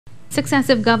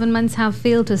Successive governments have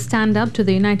failed to stand up to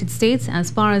the United States as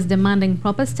far as demanding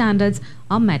proper standards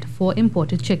are met for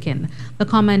imported chicken. The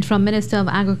comment from Minister of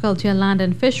Agriculture, Land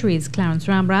and Fisheries, Clarence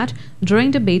Rambharat, during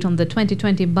debate on the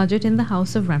 2020 budget in the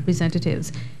House of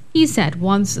Representatives. He said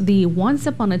once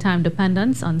upon a time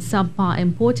dependence on subpar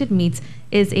imported meats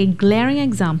is a glaring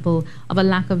example of a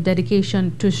lack of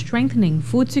dedication to strengthening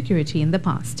food security in the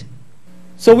past.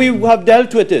 So we have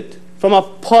dealt with it from a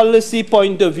policy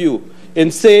point of view in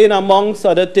saying, amongst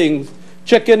other things,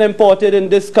 chicken imported in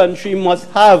this country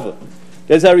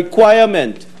there's a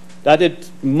requirement that it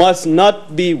must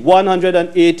not be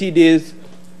 180 days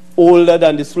older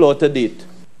than the slaughter date.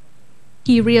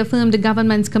 He reaffirmed the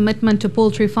government's commitment to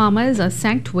poultry farmers, a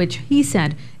sect which he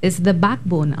said is the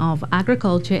backbone of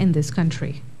agriculture in this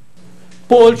country.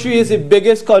 Poultry is the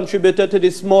biggest contributor to the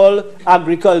small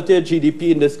agriculture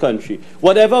GDP in this country.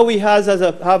 Whatever we have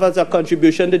as a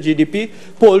contribution to GDP,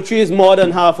 poultry is more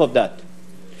than half of that.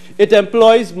 It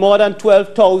employs more than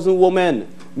 12,000 women,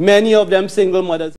 many of them single mothers.